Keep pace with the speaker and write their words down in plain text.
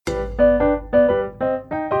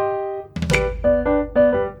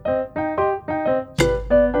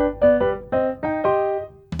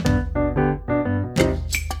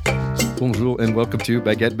welcome to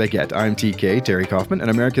Baguette Baguette. I'm TK, Terry Kaufman, an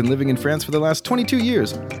American living in France for the last 22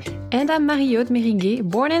 years. And I'm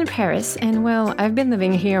Marie-Haude, born in Paris, and well, I've been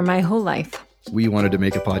living here my whole life. We wanted to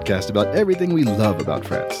make a podcast about everything we love about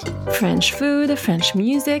France. French food, French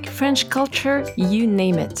music, French culture, you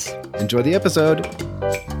name it. Enjoy the episode.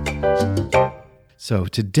 So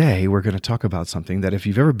today we're going to talk about something that if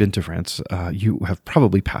you've ever been to France, you have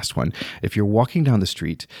probably passed one. If you're walking down the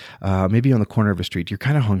street, maybe on the corner of a street, you're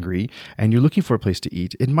kind of hungry and you're looking for a place to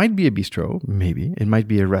eat. It might be a bistro, maybe. It might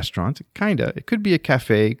be a restaurant, kind of. It could be a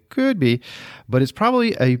cafe, could be. But it's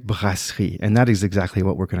probably a brasserie. And that is exactly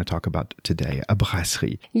what we're going to talk about today, a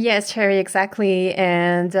brasserie. Yes, Cherry, exactly.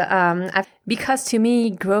 And because to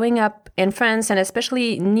me, growing up in France and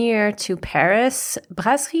especially near to Paris,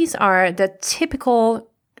 brasseries are the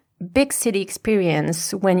typical big city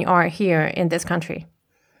experience when you are here in this country.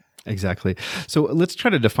 Exactly. So let's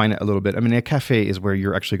try to define it a little bit. I mean, a cafe is where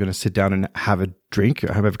you're actually going to sit down and have a drink,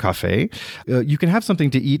 have a cafe. You can have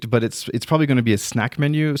something to eat, but it's probably going to be a snack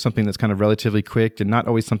menu, something that's kind of relatively quick and not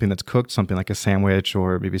always something that's cooked, something like a sandwich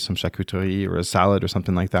or maybe some charcuterie or a salad or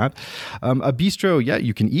something like that. A bistro, yeah,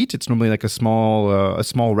 you can eat. It's normally like a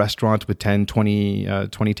small restaurant with 10,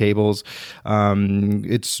 20 tables.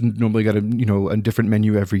 It's normally got a different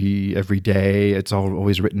menu every day. It's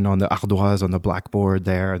always written on the ardoise on the blackboard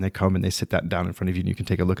there, and they come and they sit that down in front of you and you can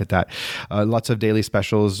take a look at that. Lots of daily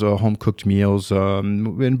specials, home cooked meals.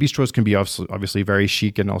 And bistros can be obviously very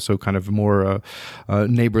chic and also kind of more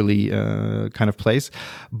neighborly kind of place.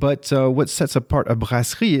 But what sets apart a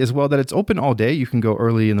brasserie is, well, that it's open all day. You can go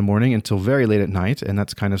early in the morning until very late at night, and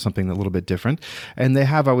that's kind of something a little bit different. And they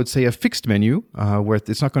have, I would say, a fixed menu where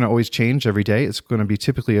it's not going to always change every day. It's going to be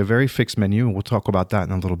typically a very fixed menu, and we'll talk about that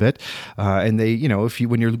in a little bit. And they,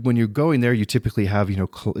 when you're going there, you typically have,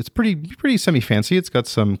 it's pretty semi-fancy. It's got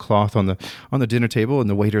some cloth on the dinner table, and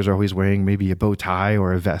the waiters are always wearing maybe a bow tie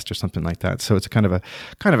or a vest or something like that. So it's kind of a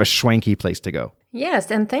schwanky place to go. Yes,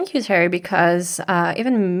 and thank you, Terry, because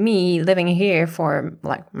even me living here for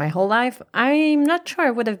like my whole life, I'm not sure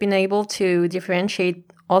I would have been able to differentiate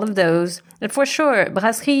all of those. But for sure,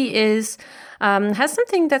 brasserie has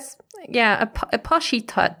something that's a poshy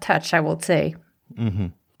touch, I would say. Mm-hmm.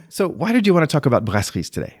 So why did you want to talk about brasseries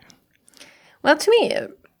today? Well, to me,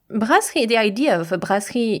 brasserie, the idea of a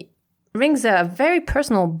brasserie rings a very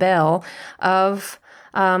personal bell of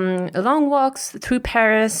long walks through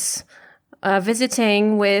Paris,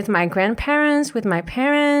 visiting with my grandparents, with my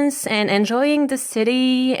parents, and enjoying the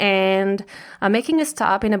city and making a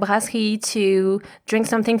stop in a brasserie to drink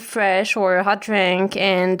something fresh or a hot drink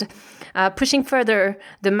and pushing further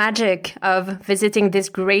the magic of visiting this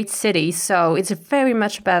great city. So it's very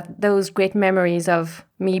much about those great memories of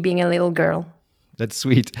me being a little girl. That's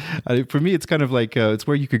sweet. For me, it's kind of like it's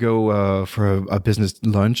where you could go for a business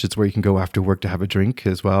lunch. It's where you can go after work to have a drink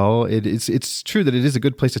as well. It's true that it is a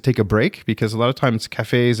good place to take a break because a lot of times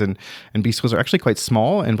cafes and bistros are actually quite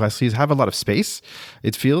small, and brasseries have a lot of space,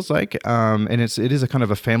 it feels like. And it is a kind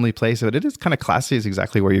of a family place, but it is kind of classy. It's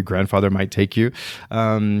exactly where your grandfather might take you.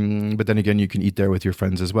 But then again, you can eat there with your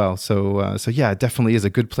friends as well. So yeah, it definitely is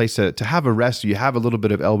a good place to have a rest. You have a little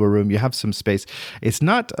bit of elbow room. You have some space. It's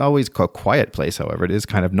not always a quiet place, however. It is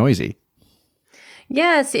kind of noisy.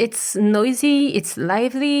 Yes, it's noisy, it's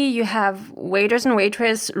lively. You have waiters and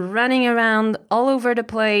waitresses running around all over the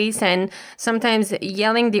place and sometimes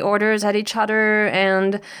yelling the orders at each other,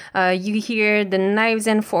 and you hear the knives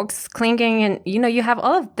and forks clinking, and you have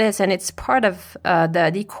all of this, and it's part of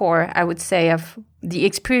the decor, I would say, of the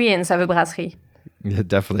experience of a brasserie. Yeah,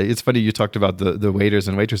 definitely. It's funny you talked about the waiters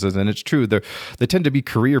and waitresses, and it's true. They tend to be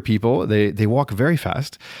career people. They walk very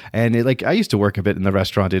fast, and I used to work a bit in the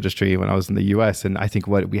restaurant industry when I was in the U.S. And I think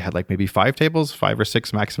we had like maybe 5 or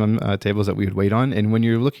 6 maximum tables that we would wait on. And when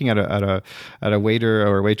you're looking at a waiter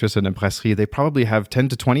or a waitress in a brasserie, they probably have 10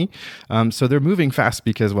 to 20. So they're moving fast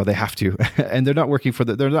because they have to, and they're not working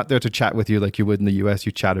they're not there to chat with you like you would in the U.S.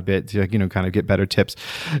 You chat a bit, to, kind of get better tips.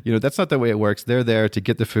 That's not the way it works. They're there to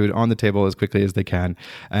get the food on the table as quickly as they can,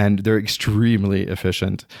 and they're extremely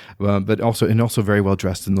efficient, but also very well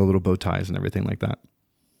dressed in the little bow ties and everything like that.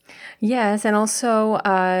 Yes, and also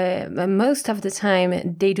most of the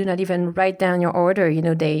time they do not even write down your order.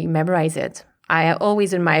 They memorize it. I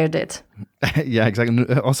always admired it. Yeah, exactly.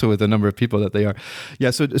 Also with the number of people that they are. Yeah,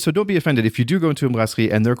 so don't be offended if you do go into a brasserie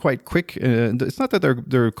and they're quite quick. It's not that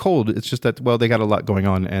they're cold. It's just that, they got a lot going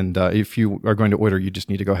on. And if you are going to order, you just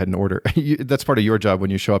need to go ahead and order. That's part of your job when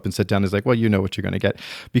you show up and sit down is like, you know what you're going to get.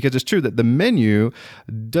 Because it's true that the menu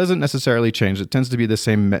doesn't necessarily change. It tends to be the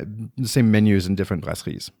same menus in different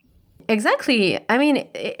brasseries. Exactly. I mean,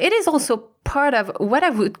 it is also part of what I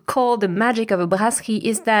would call the magic of a brasserie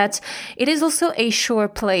is that it is also a sure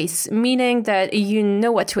place, meaning that you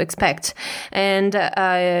know what to expect. And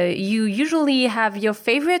you usually have your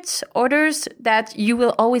favorite orders that you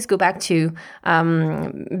will always go back to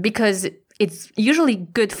because it's usually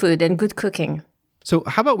good food and good cooking. So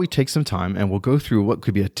how about we take some time and we'll go through what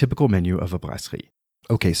could be a typical menu of a brasserie.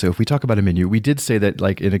 Okay, so if we talk about a menu, we did say that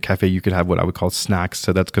like in a cafe, you could have what I would call snacks.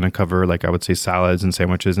 So that's going to cover like I would say salads and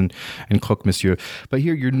sandwiches and croque monsieur. But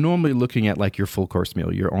here you're normally looking at like your full course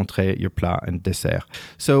meal, your entrée, your plat and dessert.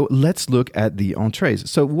 So let's look at the entrees.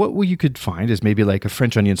 So what you could find is maybe like a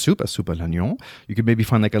French onion soup, a soupe à l'oignon. You could maybe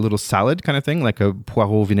find like a little salad kind of thing, like a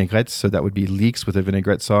poireau vinaigrette. So that would be leeks with a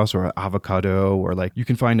vinaigrette sauce or avocado, or like you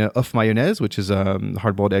can find a œuf mayonnaise, which is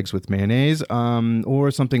hard-boiled eggs with mayonnaise,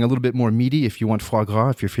 or something a little bit more meaty if you want foie gras.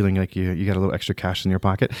 If you're feeling like you got a little extra cash in your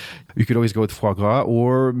pocket, you could always go with foie gras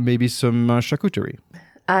or maybe some charcuterie.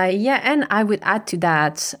 And I would add to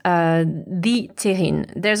that the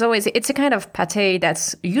terrine. It's a kind of pâté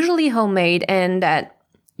that's usually homemade and that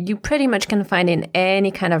you pretty much can find in any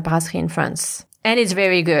kind of brasserie in France. And it's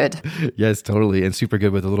very good. Yes, totally. And super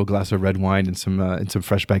good with a little glass of red wine and some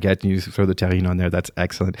fresh baguette, and you throw the terrine on there. That's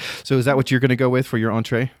excellent. So is that what you're going to go with for your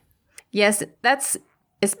entree? Yes, that's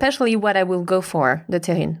especially what I will go for, the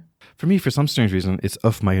terrine. For me, for some strange reason, it's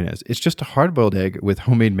œuf mayonnaise. It's just a hard-boiled egg with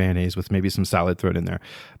homemade mayonnaise with maybe some salad thrown in there.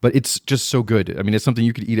 But it's just so good. I mean, it's something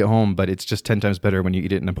you could eat at home, but it's just 10 times better when you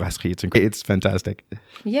eat it in a brasserie. It's fantastic.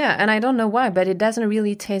 Yeah, and I don't know why, but it doesn't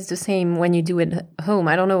really taste the same when you do it at home.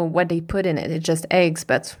 I don't know what they put in it. It's just eggs,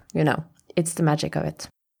 but, it's the magic of it.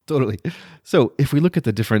 Totally. So if we look at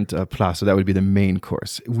the different plats, so that would be the main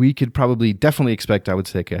course, we could definitely expect, I would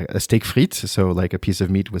say, a steak frites, so like a piece of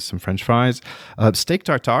meat with some French fries. Steak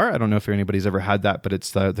tartare, I don't know if anybody's ever had that, but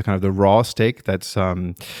it's the kind of the raw steak that's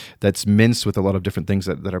minced with a lot of different things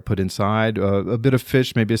that are put inside. A bit of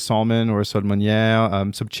fish, maybe a salmon or a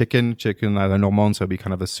saumonière, some chicken à la normande, so it'd be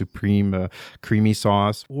kind of a supreme creamy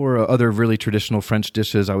sauce. Or other really traditional French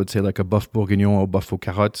dishes, I would say like a bœuf bourguignon or bœuf aux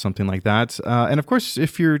carottes, something like that. And of course,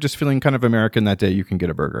 if you're just feeling kind of American that day, you can get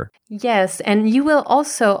a burger. Yes, and you will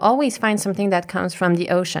also always find something that comes from the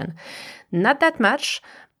ocean. Not that much,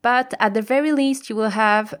 but at the very least, you will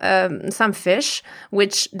have some fish,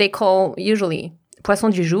 which they call usually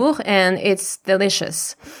poisson du jour, and it's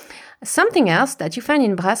delicious. Something else that you find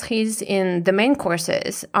in brasseries in the main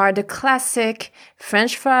courses are the classic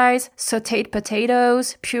French fries, sautéed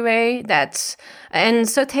potatoes, puree and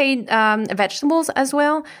sautéed vegetables as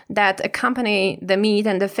well that accompany the meat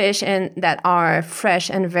and the fish and that are fresh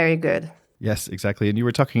and very good. Yes, exactly. And you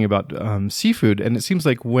were talking about seafood, and it seems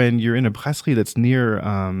like when you're in a brasserie that's near,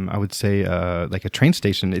 I would say, like a train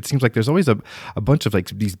station, it seems like there's always a bunch of like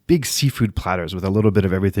these big seafood platters with a little bit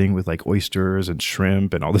of everything, with like oysters and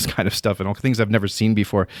shrimp and all this kind of stuff and all things I've never seen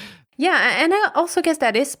before. Yeah, and I also guess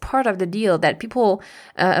that is part of the deal that people,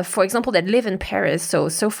 for example, that live in Paris, so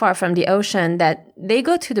far from the ocean, that they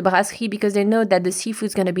go to the brasserie because they know that the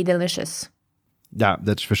seafood's going to be delicious. Yeah,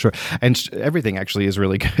 that's for sure. And everything actually is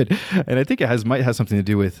really good. And I think it might have something to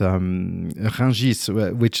do with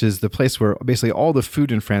Rungis, which is the place where basically all the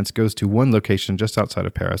food in France goes to one location just outside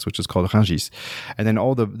of Paris, which is called Rungis. And then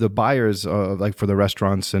all the buyers, like for the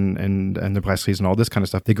restaurants and the brasseries and all this kind of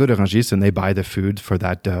stuff, they go to Rungis and they buy the food for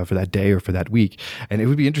that day or for that week. And it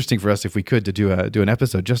would be interesting for us if we could to do an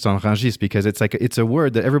episode just on Rungis, because it's a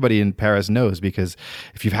word that everybody in Paris knows, because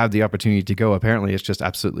if you've had the opportunity to go, apparently it's just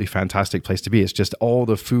absolutely fantastic place to be. It's just all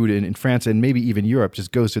the food in France and maybe even Europe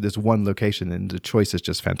just goes to this one location, and the choice is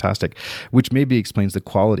just fantastic, which maybe explains the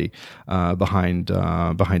quality behind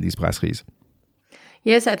these brasseries.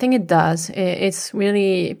 Yes, I think it does. It's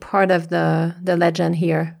really part of the legend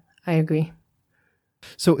here. I agree.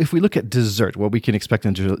 So if we look at dessert, what we can expect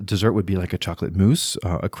in dessert would be like a chocolate mousse,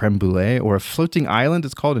 a crème brûlée, or a floating island.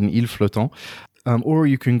 It's called an île flottant. Or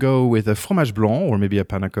you can go with a fromage blanc or maybe a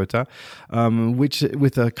panna cotta, which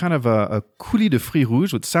with a kind of a coulis de fruits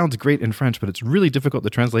rouges, which sounds great in French, but it's really difficult to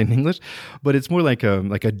translate in English. But it's more like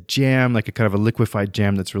a jam, like a kind of a liquefied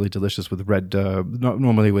jam that's really delicious with red,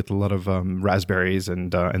 normally with a lot of raspberries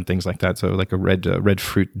and things like that. So like a red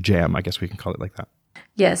fruit jam, I guess we can call it like that.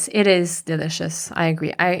 Yes, it is delicious. I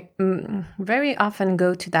agree. I very often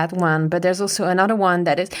go to that one, but there's also another one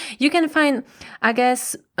that is, you can find, I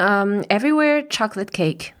guess, everywhere, chocolate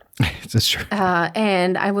cake. That's true.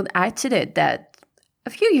 And I would add to it that a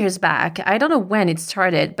few years back, I don't know when it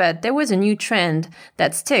started, but there was a new trend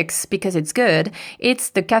that sticks because it's good. It's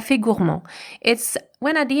the café gourmand. It's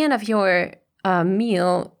when at the end of your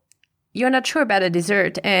meal, you're not sure about a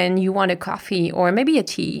dessert and you want a coffee or maybe a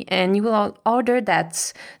tea, and you will order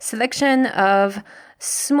that selection of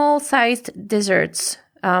small-sized desserts,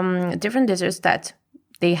 different desserts that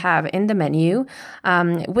they have in the menu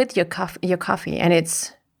with your coffee. And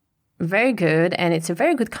it's very good, and it's a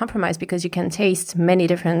very good compromise because you can taste many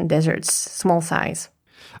different desserts, small size.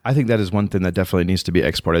 I think that is one thing that definitely needs to be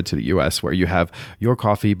exported to the US, where you have your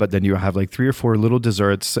coffee, but then you have like 3 or 4 little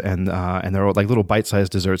desserts, and they're all like little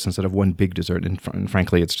bite-sized desserts instead of one big dessert. And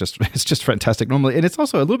frankly, it's just fantastic normally, and it's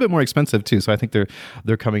also a little bit more expensive too. So I think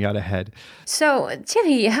they're coming out ahead. So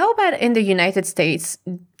Thierry, how about in the United States?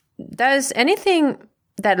 Does anything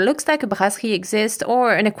that looks like a brasserie exist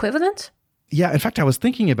or an equivalent? Yeah, in fact, I was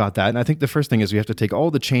thinking about that. And I think the first thing is we have to take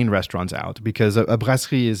all the chain restaurants out, because a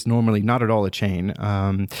brasserie is normally not at all a chain.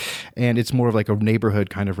 And it's more of like a neighborhood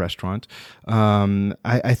kind of restaurant.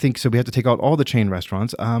 I think so. We have to take out all the chain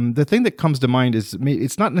restaurants. The thing that comes to mind is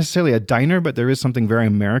it's not necessarily a diner, but there is something very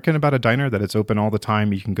American about a diner, that it's open all the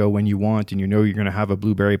time. You can go when you want, and you know you're going to have a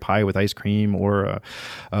blueberry pie with ice cream or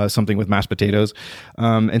something with mashed potatoes.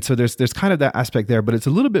 And so there's kind of that aspect there, but it's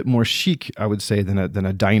a little bit more chic, I would say, than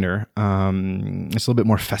a diner. It's a little bit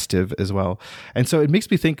more festive as well. And so it makes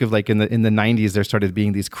me think of like in the 90s, there started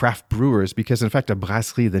being these craft brewers, because in fact, a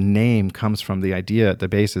brasserie, the name comes from the idea at the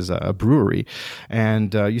base is a brewery.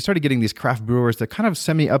 And you started getting these craft brewers that kind of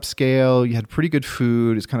semi-upscale. You had pretty good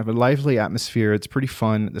food. It's kind of a lively atmosphere. It's pretty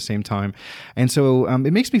fun at the same time. And so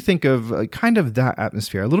it makes me think of kind of that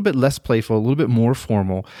atmosphere, a little bit less playful, a little bit more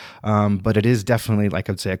formal. But it is definitely, like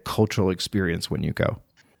I'd say, a cultural experience when you go.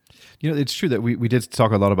 You know, it's true that we did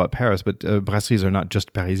talk a lot about Paris, but brasseries are not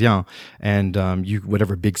just Parisian. And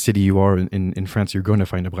whatever big city you are in France, you're going to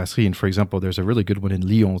find a brasserie. And for example, there's a really good one in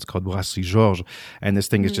Lyon. It's called Brasserie Georges. And this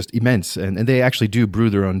thing is just immense. And they actually do brew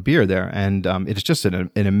their own beer there. And it's just an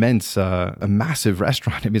immense, a massive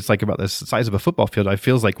restaurant. I mean, it's like about the size of a football field. It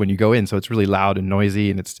feels like when you go in. So it's really loud and noisy.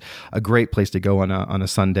 And it's a great place to go on a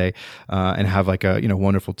Sunday and have like a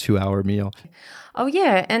wonderful 2-hour meal. Oh,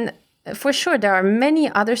 yeah. And for sure, there are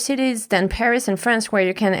many other cities than Paris and France where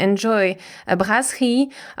you can enjoy a brasserie.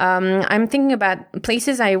 I'm thinking about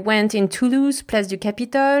places I went in Toulouse, Place du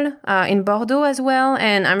Capitole, in Bordeaux as well.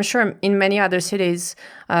 And I'm sure in many other cities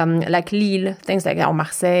like Lille, things like that, or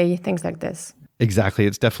Marseille, things like this. Exactly.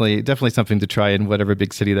 It's definitely something to try in whatever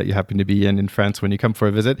big city that you happen to be in France when you come for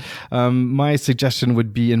a visit. My suggestion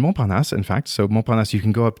would be in Montparnasse, in fact. So Montparnasse, you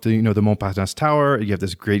can go up to, the Montparnasse Tower. You have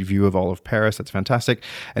this great view of all of Paris. That's fantastic.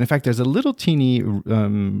 And in fact, there's a little teeny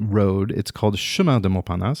road. It's called Chemin de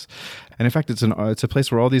Montparnasse. And in fact, it's a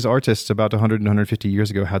place where all these artists about 100 and 150 years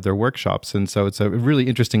ago had their workshops. And so it's a really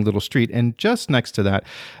interesting little street. And just next to that,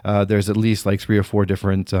 there's at least like 3 or 4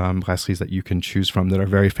 different brasseries that you can choose from that are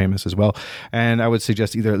very famous as well. And I would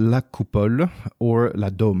suggest either La Coupole or La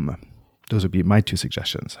Dôme. Those would be my 2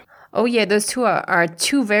 suggestions. Oh yeah, those 2 are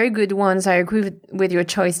 2 very good ones. I agree with your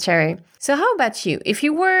choice, Thierry. So how about you? If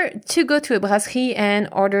you were to go to a brasserie and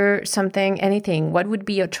order something, anything, what would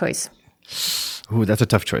be your choice? Ooh, that's a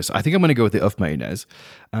tough choice. I think I'm going to go with the œuf mayonnaise.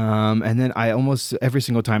 And then I almost every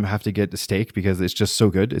single time have to get the steak because it's just so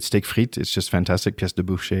good. It's steak frites. It's just fantastic. Pièce de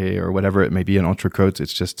boucher or whatever it may be, an entrecôte.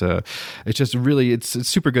 It's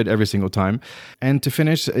super good every single time. And to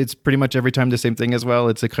finish, it's pretty much every time the same thing as well.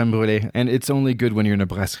 It's a crème brûlée. And it's only good when you're in a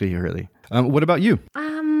brasserie, really. What about you?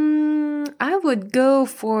 I would go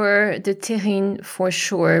for the terrine for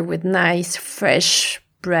sure with nice, fresh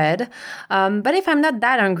bread. But if I'm not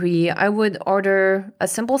that hungry, I would order a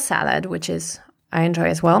simple salad, which I enjoy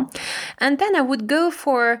as well. And then I would go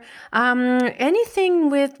for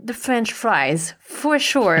anything with the French fries, for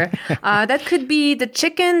sure. That could be the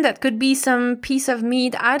chicken, that could be some piece of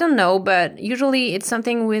meat, I don't know, but usually it's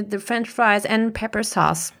something with the French fries and pepper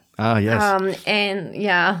sauce. Ah, yes. And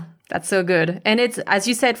yeah, that's so good. And it's, as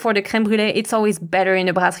you said, for the crème brûlée, it's always better in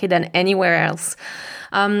a brasserie than anywhere else.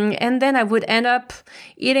 And then I would end up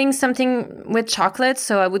eating something with chocolate.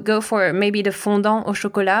 So I would go for maybe the fondant au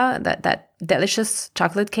chocolat, that delicious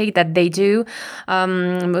chocolate cake that they do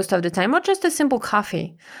most of the time, or just a simple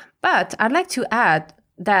coffee. But I'd like to add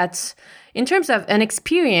that in terms of an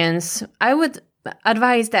experience, I would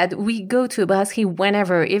advise that we go to a brasserie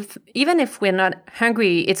whenever. Even if we're not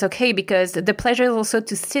hungry, it's okay, because the pleasure is also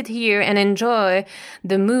to sit here and enjoy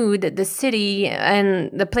the mood, the city, and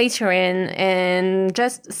the place you're in, and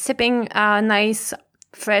just sipping a nice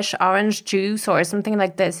fresh orange juice or something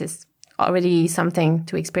like this is already something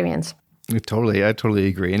to experience. I totally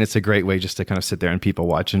agree. And it's a great way just to kind of sit there and people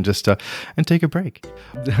watch and just and take a break.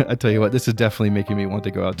 I tell you what, this is definitely making me want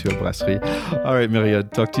to go out to a brasserie. All right,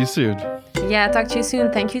 Marie-Haude, talk to you soon. Yeah, talk to you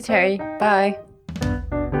soon. Thank you, Thierry. Bye.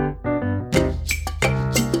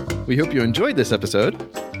 We hope you enjoyed this episode.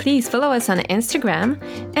 Please follow us on Instagram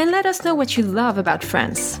and let us know what you love about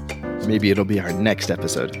France. Maybe it'll be our next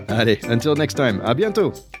episode. Allez, until next time, à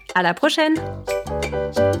bientôt. À la prochaine!